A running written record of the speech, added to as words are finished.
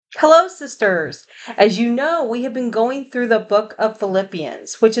Hello, sisters. As you know, we have been going through the book of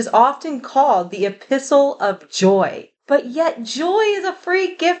Philippians, which is often called the Epistle of Joy. But yet, joy is a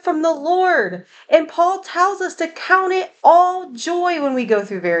free gift from the Lord. And Paul tells us to count it all joy when we go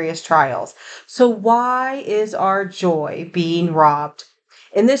through various trials. So, why is our joy being robbed?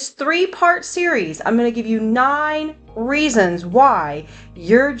 In this three-part series, I'm going to give you 9 reasons why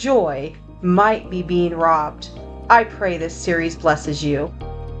your joy might be being robbed. I pray this series blesses you.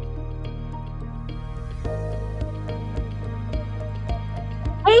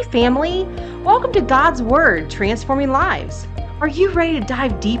 Hey, family! Welcome to God's Word, Transforming Lives. Are you ready to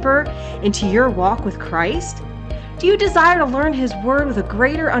dive deeper into your walk with Christ? Do you desire to learn His Word with a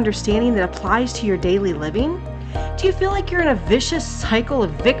greater understanding that applies to your daily living? Do you feel like you're in a vicious cycle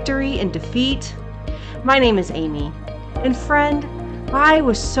of victory and defeat? My name is Amy, and friend, I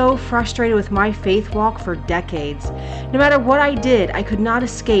was so frustrated with my faith walk for decades. No matter what I did, I could not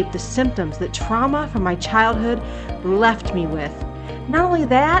escape the symptoms that trauma from my childhood left me with. Not only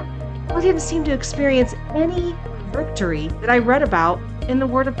that, I didn't seem to experience any victory that I read about in the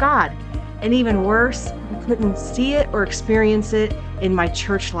Word of God. And even worse, I couldn't see it or experience it in my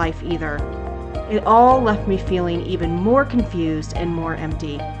church life either. It all left me feeling even more confused and more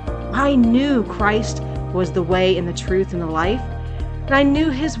empty. I knew Christ was the way and the truth and the life, and I knew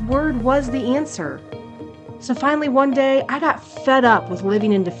His Word was the answer. So finally one day, I got fed up with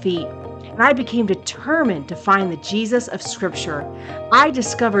living in defeat. And I became determined to find the Jesus of Scripture. I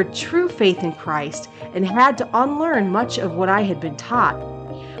discovered true faith in Christ and had to unlearn much of what I had been taught.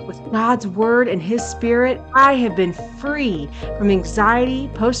 With God's Word and His Spirit, I have been free from anxiety,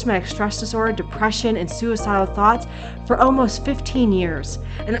 post-traumatic stress disorder, depression, and suicidal thoughts for almost 15 years.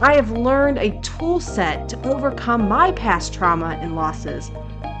 And I have learned a tool set to overcome my past trauma and losses.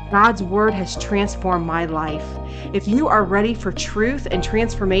 God's Word has transformed my life. If you are ready for truth and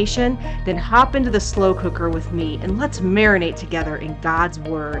transformation, then hop into the slow cooker with me and let's marinate together in God's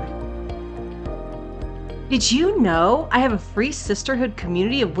Word. Did you know I have a free sisterhood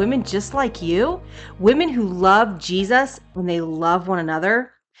community of women just like you? Women who love Jesus and they love one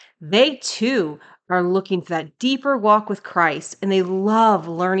another. They too are looking for that deeper walk with Christ and they love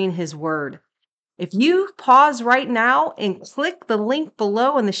learning His Word. If you pause right now and click the link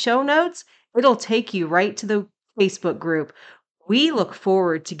below in the show notes, it'll take you right to the Facebook group. We look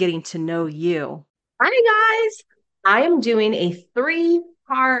forward to getting to know you. Hi, guys. I am doing a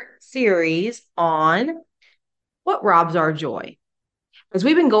 3-part series on what robs our joy. As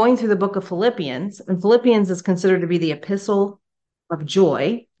we've been going through the book of Philippians, and Philippians is considered to be the epistle of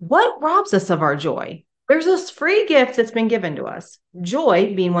joy, what robs us of our joy? There's this free gift that's been given to us.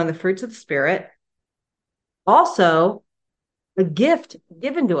 Joy being one of the fruits of the Spirit. Also, a gift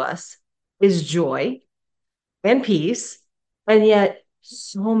given to us is joy and peace, and yet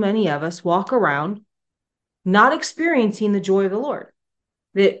so many of us walk around not experiencing the joy of the Lord.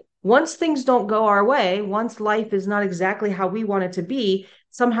 That once things don't go our way, once life is not exactly how we want it to be,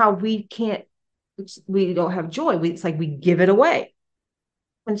 somehow we don't have joy. It's like we give it away.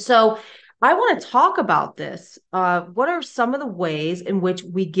 And so I want to talk about this. What are some of the ways in which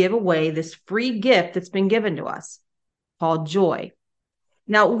we give away this free gift that's been given to us called joy?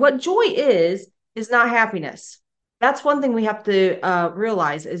 Now, what joy is not happiness. That's one thing we have to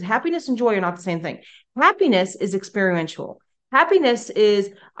realize is happiness and joy are not the same thing. Happiness is experiential. Happiness is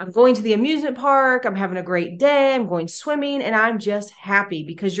I'm going to the amusement park, I'm having a great day, I'm going swimming, and I'm just happy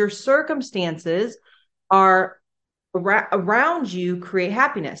because your circumstances are around you create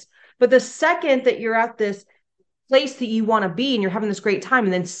happiness. But the second that you're at this place that you want to be and you're having this great time,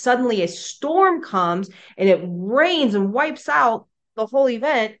 and then suddenly a storm comes and it rains and wipes out the whole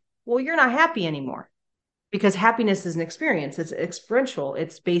event, well, you're not happy anymore because happiness is an experience. It's experiential.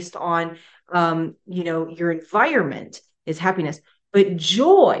 It's based on, your environment is happiness. But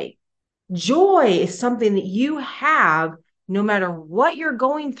joy is something that you have no matter what you're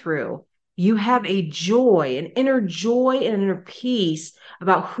going through. You have a joy, an inner joy and an inner peace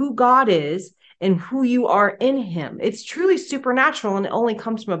about who God is and who you are in Him. It's truly supernatural and it only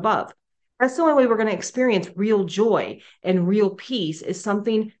comes from above. That's the only way we're going to experience real joy and real peace is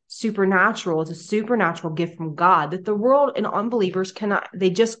something supernatural. It's a supernatural gift from God that the world and unbelievers they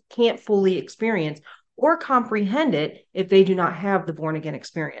just can't fully experience or comprehend it if they do not have the born again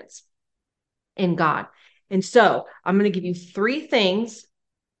experience in God. And so I'm going to give you 3 things.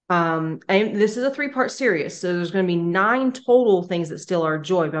 And this is a 3-part series. So there's going to be 9 total things that steal our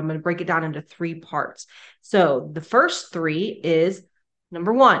joy, but I'm going to break it down into 3 parts. So the first 3 is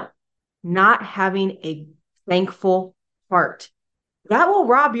number 1, not having a thankful heart. That will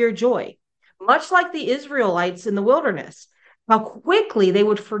rob your joy, much like the Israelites in the wilderness. how quickly they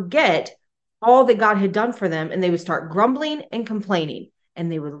would forget all that God had done for them, and they would start grumbling and complaining,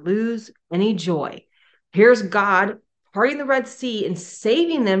 and they would lose any joy. Here's God parting the Red Sea and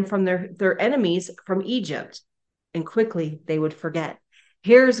saving them from their enemies from Egypt, and quickly they would forget.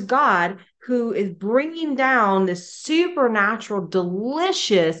 Here's God who is bringing down this supernatural,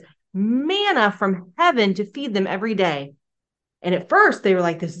 delicious manna from heaven to feed them every day. And at first they were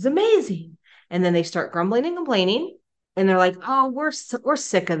like, this is amazing. And then they start grumbling and complaining. And they're like, oh, we're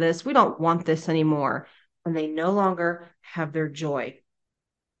sick of this. We don't want this anymore. And they no longer have their joy.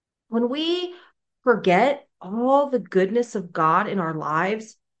 When we forget all the goodness of God in our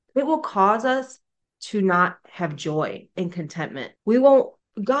lives, it will cause us to not have joy and contentment. We won't,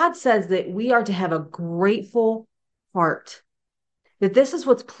 God says that we are to have a grateful heart, that this is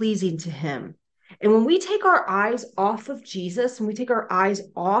what's pleasing to Him. And when we take our eyes off of Jesus and we take our eyes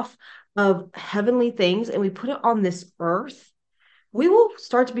off of heavenly things and we put it on this earth, we will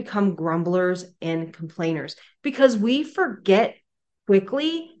start to become grumblers and complainers because we forget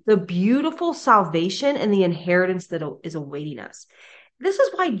quickly the beautiful salvation and the inheritance that is awaiting us. This is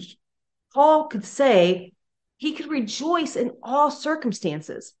why Paul could say he could rejoice in all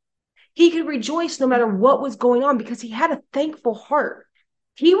circumstances. He could rejoice no matter what was going on because he had a thankful heart.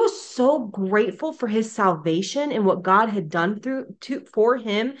 He was so grateful for his salvation and what God had done for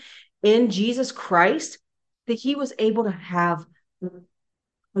him in Jesus Christ that he was able to have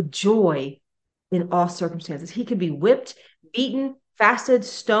a joy in all circumstances. He could be whipped, beaten, fasted,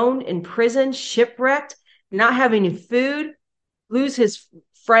 stoned, in prison, shipwrecked, not having any food, lose his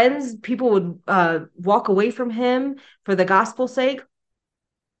friends. People would walk away from him for the gospel's sake.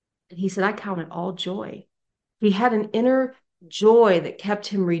 And he said, I count it all joy. He had an inner joy that kept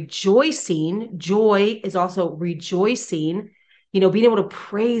him rejoicing. Joy is also rejoicing, being able to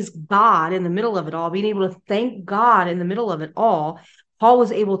praise God in the middle of it all, being able to thank God in the middle of it all. Paul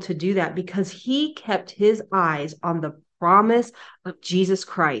was able to do that because he kept his eyes on the promise of Jesus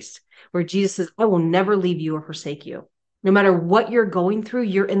Christ, where Jesus says, I will never leave you or forsake you. No matter what you're going through,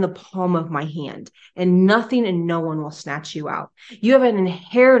 you're in the palm of my hand, and nothing and no one will snatch you out. You have an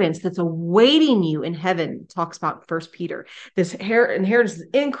inheritance that's awaiting you in heaven. It talks about First Peter. This inheritance is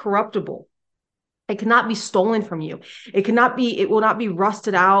incorruptible. It cannot be stolen from you. It will not be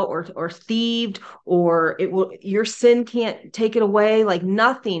rusted out or thieved, or your sin can't take it away. Like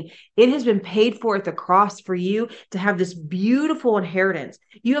nothing. It has been paid for at the cross for you to have this beautiful inheritance.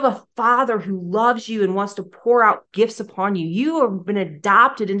 You have a Father who loves you and wants to pour out gifts upon you. You have been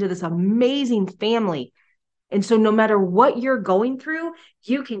adopted into this amazing family. And so no matter what you're going through,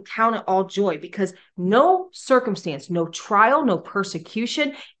 you can count it all joy because no circumstance, no trial, no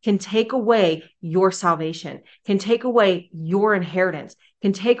persecution can take away your salvation, can take away your inheritance,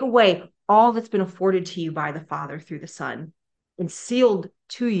 can take away all that's been afforded to you by the Father through the Son and sealed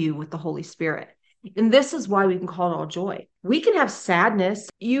to you with the Holy Spirit. And this is why we can call it all joy. We can have sadness.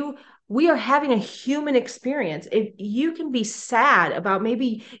 We are having a human experience. If you can be sad about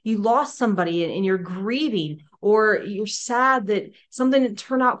maybe you lost somebody and you're grieving, or you're sad that something didn't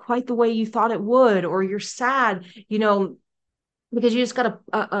turn out quite the way you thought it would, or you're sad, because you just got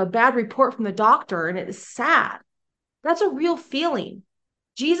a bad report from the doctor and it's sad. That's a real feeling.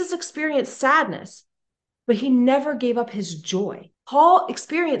 Jesus experienced sadness, but he never gave up his joy. Paul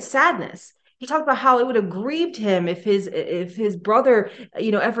experienced sadness. He talked about how it would have grieved him if his brother,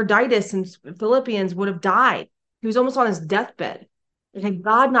 Epaphroditus in Philippians would have died. He was almost on his deathbed. And had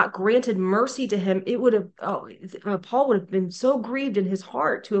God not granted mercy to him, Paul would have been so grieved in his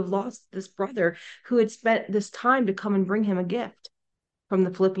heart to have lost this brother who had spent this time to come and bring him a gift from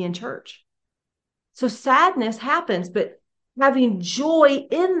the Philippian church. So sadness happens, but having joy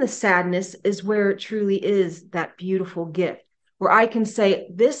in the sadness is where it truly is that beautiful gift, where I can say,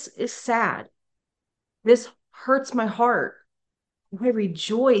 this is sad. This hurts my heart. I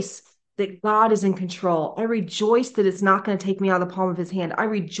rejoice that God is in control. I rejoice that it's not going to take me out of the palm of his hand. I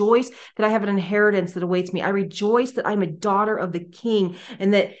rejoice that I have an inheritance that awaits me. I rejoice that I'm a daughter of the King,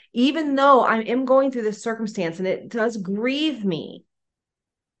 and that even though I am going through this circumstance and it does grieve me,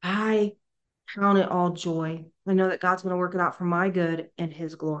 I count it all joy. I know that God's going to work it out for my good and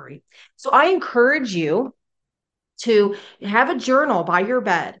his glory. So I encourage you to have a journal by your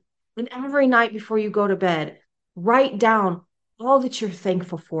bed, and every night before you go to bed, write down all that you're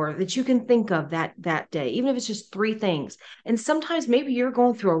thankful for, that you can think of that day, even if it's just 3 things. And sometimes maybe you're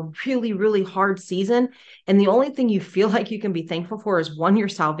going through a really, really hard season, and the only thing you feel like you can be thankful for is, 1, your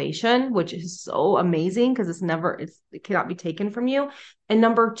salvation, which is so amazing because it cannot be taken from you. And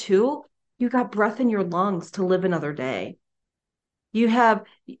number 2, you got breath in your lungs to live another day. You have,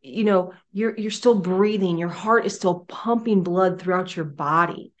 you're still breathing. Your heart is still pumping blood throughout your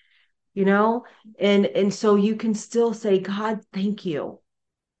body, you know? And so you can still say, God, thank you.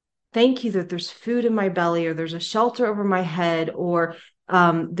 Thank you that there's food in my belly, or there's a shelter over my head, or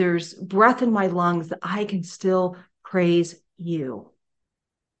there's breath in my lungs, that I can still praise you.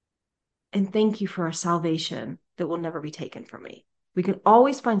 And thank you for a salvation that will never be taken from me. We can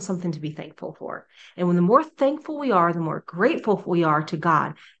always find something to be thankful for. And when the more thankful we are, the more grateful we are to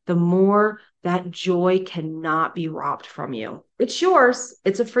God, the more that joy cannot be robbed from you. It's yours,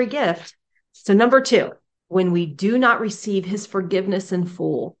 it's a free gift. So, number two, when we do not receive his forgiveness in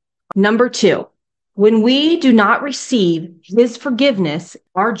full. Number two, when we do not receive his forgiveness,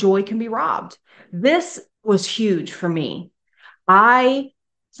 our joy can be robbed. This was huge for me.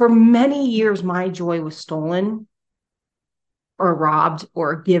 For many years, my joy was stolen or robbed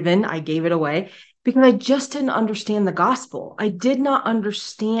or given. I gave it away because I just didn't understand the gospel. I did not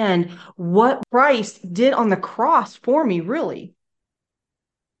understand what Christ did on the cross for me, really.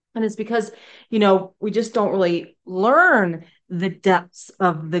 And it's because, we just don't really learn the depths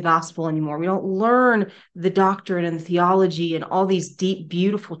of the gospel anymore. We don't learn the doctrine and the theology and all these deep,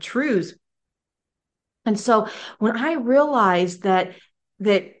 beautiful truths. And so when I realized that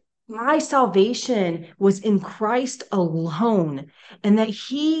my salvation was in Christ alone, and that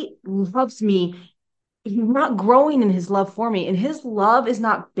he loves me, he's not growing in his love for me, and his love is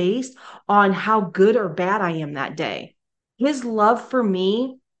not based on how good or bad I am that day. His love for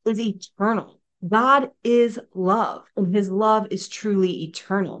me is eternal. God is love, and his love is truly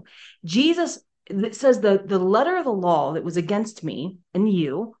eternal. Jesus, it says the letter of the law that was against me and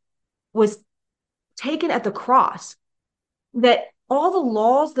you was taken at the cross, that all the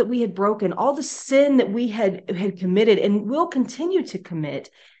laws that we had broken, all the sin that we had committed and will continue to commit,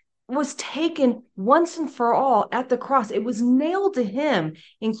 was taken once and for all at the cross. It was nailed to him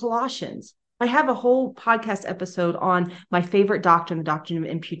in Colossians. I have a whole podcast episode on my favorite doctrine, the doctrine of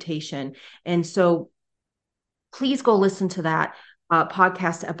imputation. And so please go listen to that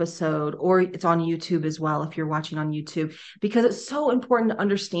podcast episode, or it's on YouTube as well if you're watching on YouTube, because it's so important to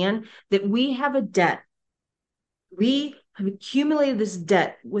understand that we have a debt. We have accumulated this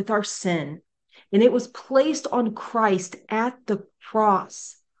debt with our sin, and it was placed on Christ at the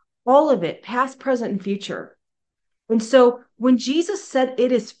cross. All of it, past, present, and future. And so when Jesus said,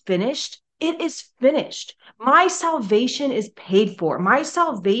 "It is finished," it is finished. My salvation is paid for. My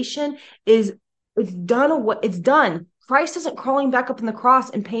salvation is it's done. It's done. Christ isn't crawling back up in the cross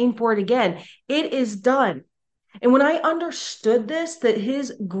and paying for it again. It is done. And when I understood this, that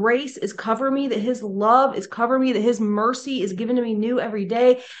his grace is covering me, that his love is covering me, that his mercy is given to me new every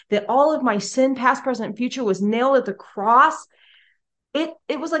day, that all of my sin, past, present, and future, was nailed at the cross,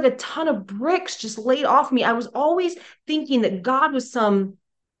 it was like a ton of bricks just laid off me. I was always thinking that God was some,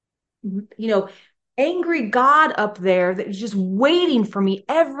 angry God up there that was just waiting for me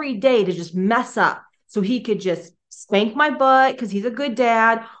every day to just mess up so he could just spank my butt because he's a good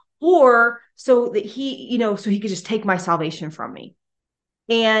dad, or so that so he could just take my salvation from me.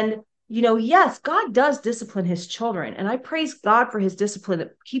 And, yes, God does discipline his children. And I praise God for his discipline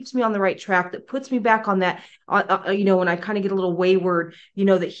that keeps me on the right track, that puts me back on that, when I kind of get a little wayward,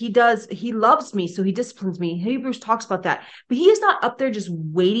 that he loves me. So he disciplines me. Hebrews talks about that. But he is not up there just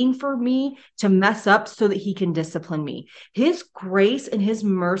waiting for me to mess up so that he can discipline me. His grace and his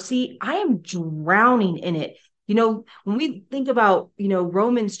mercy, I am drowning in it. When we think about,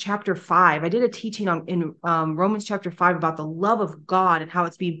 Romans chapter 5, I did a teaching in Romans chapter 5 about the love of God and how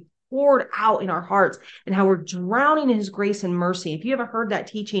it's being poured out in our hearts and how we're drowning in his grace and mercy. If you haven't heard that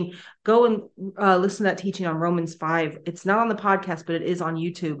teaching, go and listen to that teaching on Romans 5. It's not on the podcast, but it is on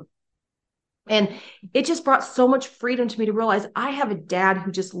YouTube. And it just brought so much freedom to me to realize I have a dad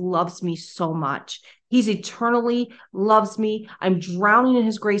who just loves me so much. He's eternally loves me. I'm drowning in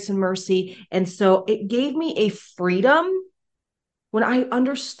his grace and mercy. And so it gave me a freedom. When I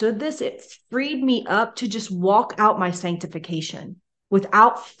understood this, it freed me up to just walk out my sanctification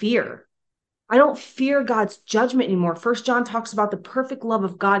without fear. I don't fear God's judgment anymore. First John talks about the perfect love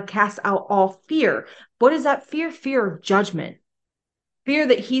of God casts out all fear. What is that fear? Fear of judgment. Fear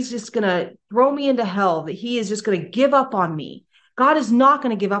that he's just going to throw me into hell, that he is just going to give up on me. God is not going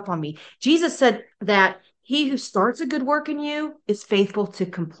to give up on me. Jesus said that he who starts a good work in you is faithful to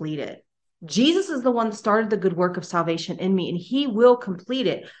complete it. Jesus is the one that started the good work of salvation in me, and he will complete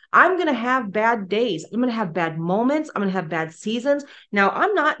it. I'm going to have bad days. I'm going to have bad moments. I'm going to have bad seasons. Now,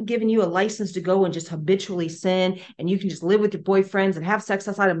 I'm not giving you a license to go and just habitually sin, and you can just live with your boyfriends and have sex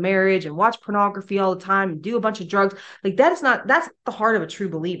outside of marriage and watch pornography all the time and do a bunch of drugs. That's the heart of a true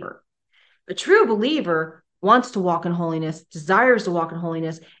believer. A true believer wants to walk in holiness, desires to walk in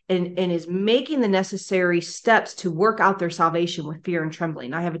holiness, and is making the necessary steps to work out their salvation with fear and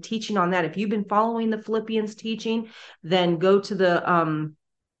trembling. I have a teaching on that. If you've been following the Philippians teaching, then go to the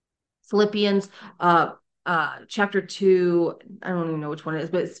Philippians chapter 2. I don't even know which one it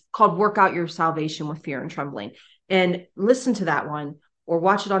is, but it's called Work Out Your Salvation with Fear and Trembling. And listen to that one or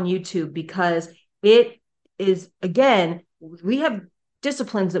watch it on YouTube, because it is, again, we have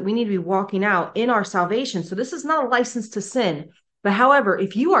disciplines that we need to be walking out in our salvation. So this is not a license to sin. But however,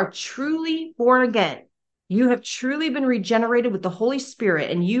 if you are truly born again, you have truly been regenerated with the Holy Spirit,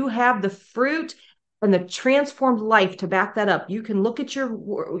 and you have the fruit and the transformed life to back that up. You can look at your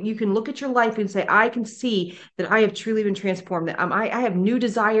life and say, I can see that I have truly been transformed, that I have new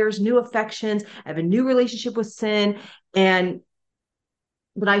desires, new affections, I have a new relationship with sin,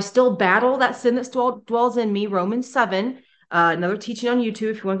 but I still battle that sin that still dwells in me. Romans 7, another teaching on YouTube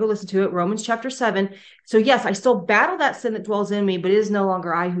if you want to go listen to it, Romans chapter 7. So yes, I still battle that sin that dwells in me, but it is no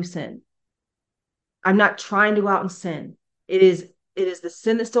longer I who sin. I'm not trying to go out and sin. It is the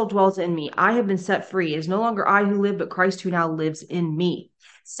sin that still dwells in me. I have been set free. It is no longer I who live, but Christ who now lives in me.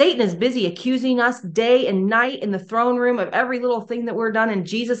 Satan is busy accusing us day and night in the throne room of every little thing that we're done. And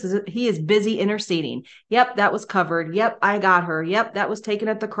he is busy interceding. Yep, that was covered. Yep, I got her. Yep, that was taken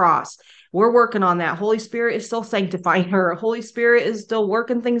at the cross. We're working on that. Holy Spirit is still sanctifying her. Holy Spirit is still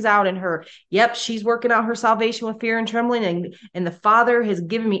working things out in her. Yep, she's working out her salvation with fear and trembling. And the Father has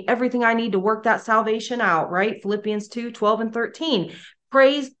given me everything I need to work that salvation out, right? Philippians 2, 12 and 13.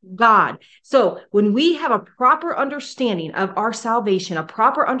 Praise God. So when we have a proper understanding of our salvation, a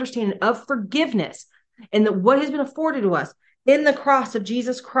proper understanding of forgiveness, and what has been afforded to us in the cross of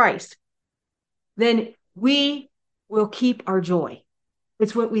Jesus Christ, then we will keep our joy.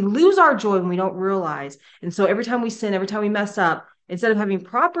 It's when we lose our joy when we don't realize. And so every time we sin, every time we mess up, instead of having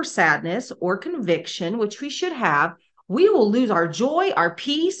proper sadness or conviction, which we should have, we will lose our joy, our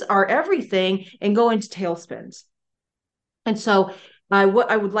peace, our everything, and go into tailspins. And so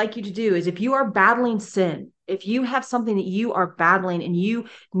what I would like you to do is, if you are battling sin, if you have something that you are battling and you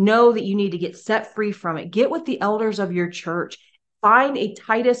know that you need to get set free from it, get with the elders of your church. Find a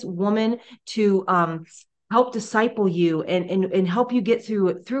Titus woman to help disciple you and help you get through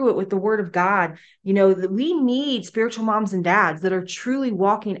it with the word of God. You know, that we need spiritual moms and dads that are truly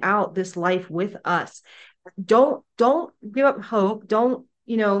walking out this life with us. Don't give up hope. Don't,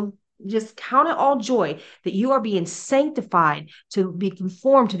 just count it all joy that you are being sanctified to be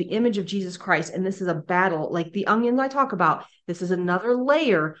conformed to the image of Jesus Christ. And this is a battle, like the onions I talk about. This is another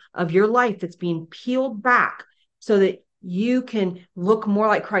layer of your life that's being peeled back so that you can look more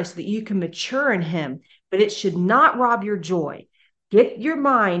like Christ, so that you can mature in him. But it should not rob your joy. Get your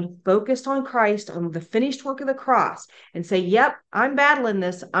mind focused on Christ, on the finished work of the cross, and say, yep, I'm battling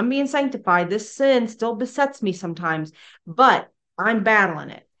this. I'm being sanctified. This sin still besets me sometimes, but I'm battling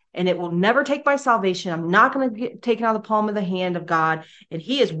it. And it will never take my salvation. I'm not going to get taken out of the palm of the hand of God. And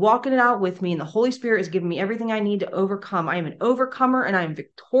he is walking it out with me. And the Holy Spirit is giving me everything I need to overcome. I am an overcomer and I am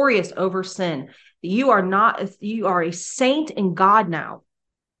victorious over sin. You are a saint in God now.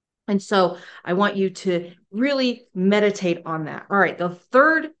 And so I want you to really meditate on that. All right. The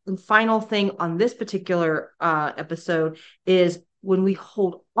third and final thing on this particular episode is when we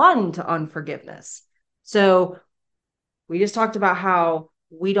hold on to unforgiveness. So we just talked about how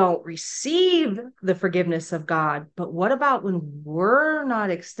we don't receive the forgiveness of God, but what about when we're not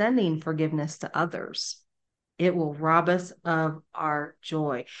extending forgiveness to others? It will rob us of our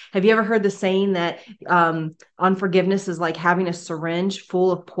joy. Have you ever heard the saying that unforgiveness is like having a syringe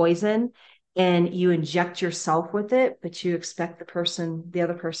full of poison and you inject yourself with it, but you expect the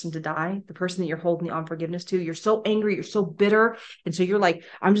other person to die, the person that you're holding the unforgiveness to? You're so angry, you're so bitter. And so you're like,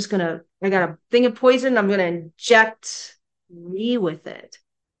 I got a thing of poison, I'm going to inject me with it.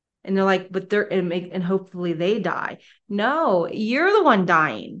 And they're like, and hopefully they die. No, you're the one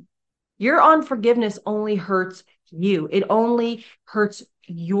dying. Your unforgiveness only hurts you. It only hurts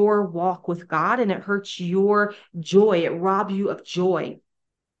your walk with God, and it hurts your joy. It robs you of joy.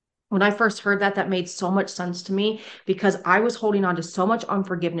 When I first heard that made so much sense to me, because I was holding on to so much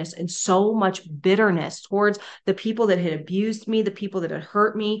unforgiveness and so much bitterness towards the people that had abused me, the people that had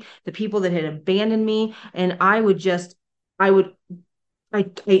hurt me, the people that had abandoned me. And I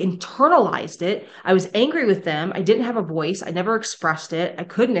internalized it. I was angry with them. I didn't have a voice. I never expressed it. I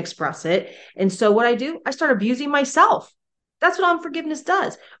couldn't express it. And so what I start abusing myself. That's what unforgiveness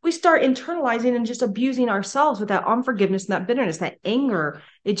does. We start internalizing and just abusing ourselves with that unforgiveness and that bitterness, that anger.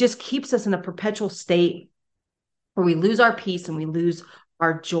 It just keeps us in a perpetual state where we lose our peace and we lose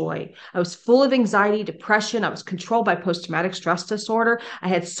our joy. I was full of anxiety, depression. I was controlled by post-traumatic stress disorder. I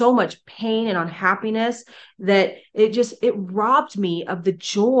had so much pain and unhappiness that it robbed me of the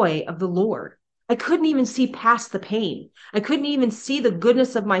joy of the Lord. I couldn't even see past the pain. I couldn't even see the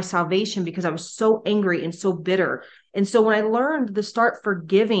goodness of my salvation because I was so angry and so bitter. And so when I learned to start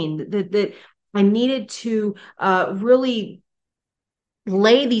forgiving, that I needed to really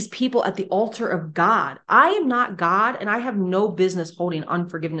lay these people at the altar of God. I am not God, and I have no business holding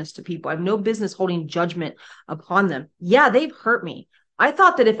unforgiveness to people. I have no business holding judgment upon them. Yeah, they've hurt me. I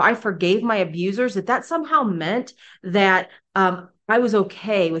thought that if I forgave my abusers, that somehow meant that I was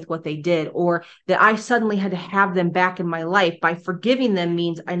okay with what they did, or that I suddenly had to have them back in my life. By forgiving them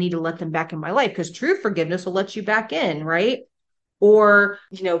means I need to let them back in my life, because true forgiveness will let you back in, right? Or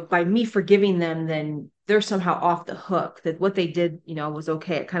by me forgiving them, then they're somehow off the hook, that what they did was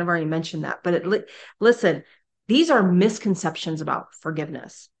okay. I kind of already mentioned that, but listen, these are misconceptions about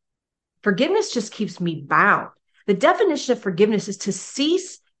forgiveness. Forgiveness just keeps me bound. The definition of forgiveness is to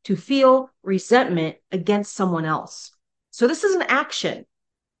cease to feel resentment against someone else. So this is an action.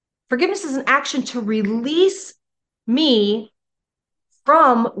 Forgiveness is an action to release me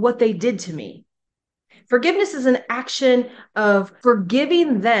from what they did to me. Forgiveness is an action of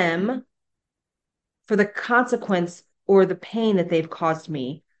forgiving them for the consequence or the pain that they've caused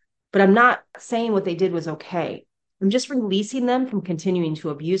me. But I'm not saying what they did was okay. I'm just releasing them from continuing to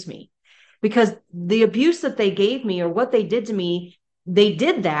abuse me, because the abuse that they gave me or what they did to me, they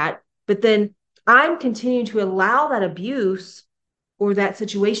did that, but then I'm continuing to allow that abuse or that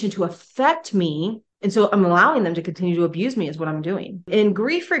situation to affect me. And so I'm allowing them to continue to abuse me is what I'm doing. In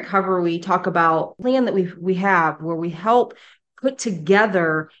grief recovery, we talk about a plan that we have where we help put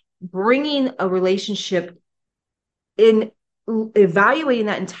together bringing a relationship in, evaluating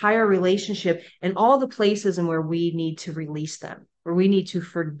that entire relationship and all the places and where we need to release them, where we need to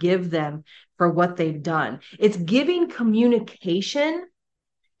forgive them for what they've done. It's giving communication.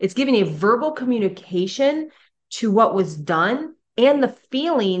 It's giving a verbal communication to what was done and the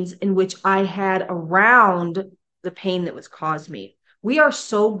feelings in which I had around the pain that was caused me. We are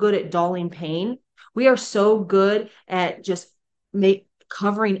so good at dulling pain. We are so good at just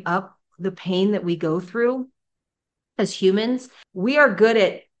covering up the pain that we go through as humans. We are good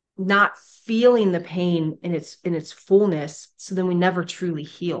at not feeling the pain in its fullness, so then we never truly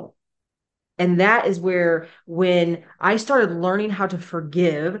heal. And that is where, when I started learning how to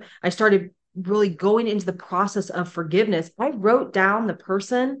forgive, I started really going into the process of forgiveness. I wrote down the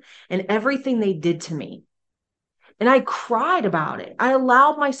person and everything they did to me. And I cried about it. I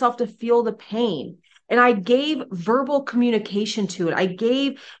allowed myself to feel the pain. And I gave verbal communication to it.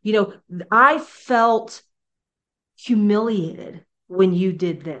 I felt humiliated when you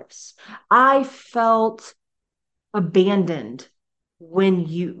did this. I felt abandoned when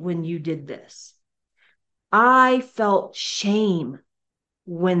you did this. I felt shame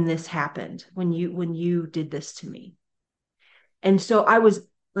when this happened, when you did this to me. And so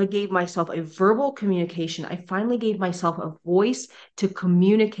I gave myself a verbal communication. I finally gave myself a voice to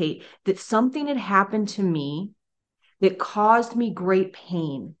communicate that something had happened to me that caused me great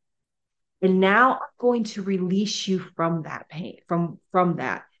pain. And now I'm going to release you from that pain, from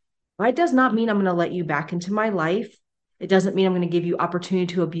that. That does not mean I'm going to let you back into my life. It doesn't mean I'm going to give you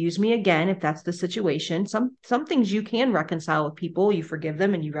opportunity to abuse me again, if that's the situation. Some things you can reconcile with people. You forgive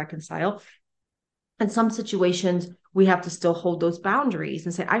them and you reconcile. In some situations, we have to still hold those boundaries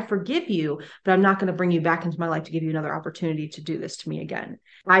and say, I forgive you, but I'm not going to bring you back into my life to give you another opportunity to do this to me again.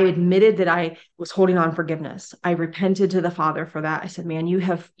 I admitted that I was holding on forgiveness. I repented to the Father for that. I said, man, you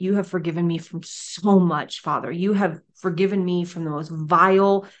have forgiven me from so much, Father. You have forgiven me from the most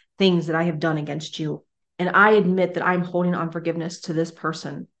vile things that I have done against you. And I admit that I'm holding on forgiveness to this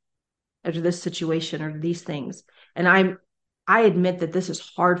person or to this situation or these things. And I admit that this is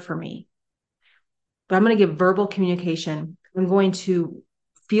hard for me. But I'm going to give verbal communication. I'm going to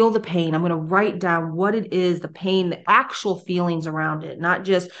feel the pain. I'm going to write down what it is, the pain, the actual feelings around it, not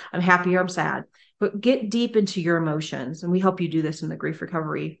just I'm happy or I'm sad, but get deep into your emotions. And we help you do this in the grief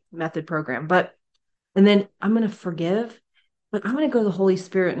recovery method program. And then I'm going to forgive, but I'm going to go to the Holy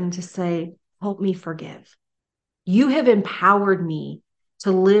Spirit and to say, help me forgive. You have empowered me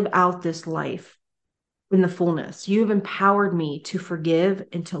to live out this life in the fullness. You have empowered me to forgive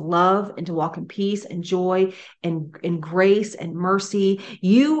and to love and to walk in peace and joy and grace and mercy.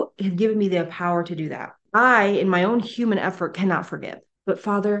 You have given me the power to do that. I, in my own human effort, cannot forgive. But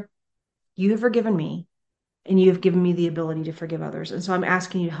Father, you have forgiven me and you have given me the ability to forgive others. And so I'm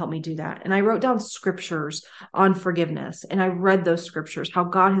asking you to help me do that. And I wrote down scriptures on forgiveness, and I read those scriptures, how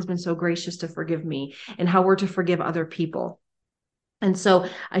God has been so gracious to forgive me and how we're to forgive other people. And so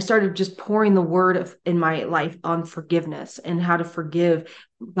I started just pouring the word in my life on forgiveness and how to forgive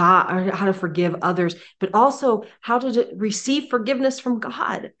God, or how to forgive others, but also how to receive forgiveness from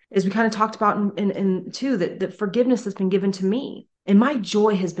God, as we kind of talked about in too, that forgiveness has been given to me. And my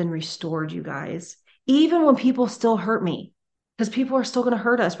joy has been restored, you guys, even when people still hurt me, because people are still going to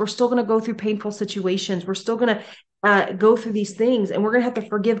hurt us. We're still going to go through painful situations. We're still going to go through these things, and we're going to have to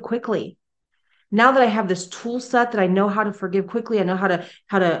forgive quickly. Now that I have this tool set that I know how to forgive quickly, I know how to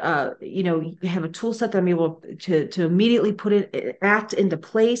have a tool set that I'm able to immediately act into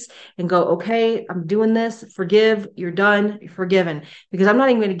place and go, okay, I'm doing this, forgive, you're done, you're forgiven. Because I'm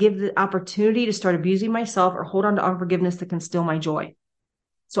not even going to give the opportunity to start abusing myself or hold on to unforgiveness that can steal my joy.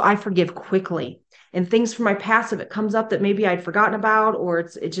 So I forgive quickly. And things from my past, if it comes up that maybe I'd forgotten about, or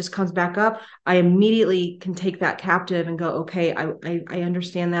it just comes back up, I immediately can take that captive and go, okay, I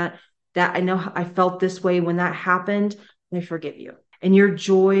understand that I know I felt this way when that happened. I forgive you. And your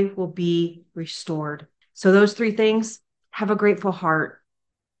joy will be restored. So those 3 things: have a grateful heart.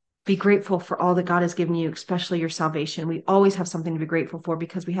 Be grateful for all that God has given you, especially your salvation. We always have something to be grateful for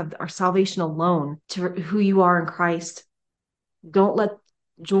because we have our salvation alone to who you are in Christ. Don't let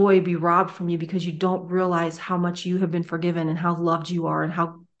joy be robbed from you because you don't realize how much you have been forgiven and how loved you are and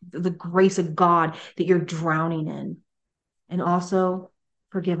how the grace of God that you're drowning in. And also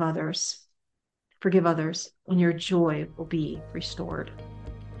forgive others. Forgive others, and your joy will be restored.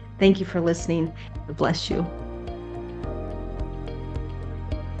 Thank you for listening. God bless you.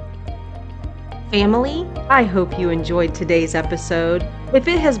 Family, I hope you enjoyed today's episode. If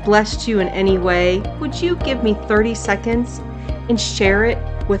it has blessed you in any way, would you give me 30 seconds and share it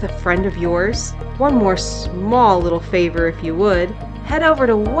with a friend of yours? One more small little favor, if you would. Head over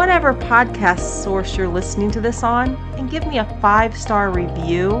to whatever podcast source you're listening to this on and give me a 5-star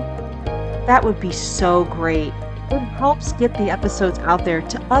review. That would be so great. It helps get the episodes out there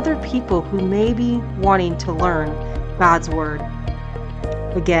to other people who may be wanting to learn God's Word.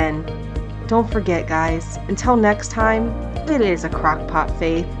 Again, don't forget, guys, until next time, it is a crockpot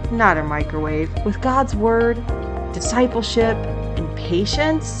faith, not a microwave. With God's Word, discipleship, and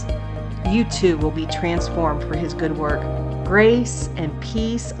patience, you too will be transformed for His good work. Grace and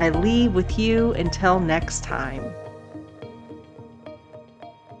peace I leave with you until next time.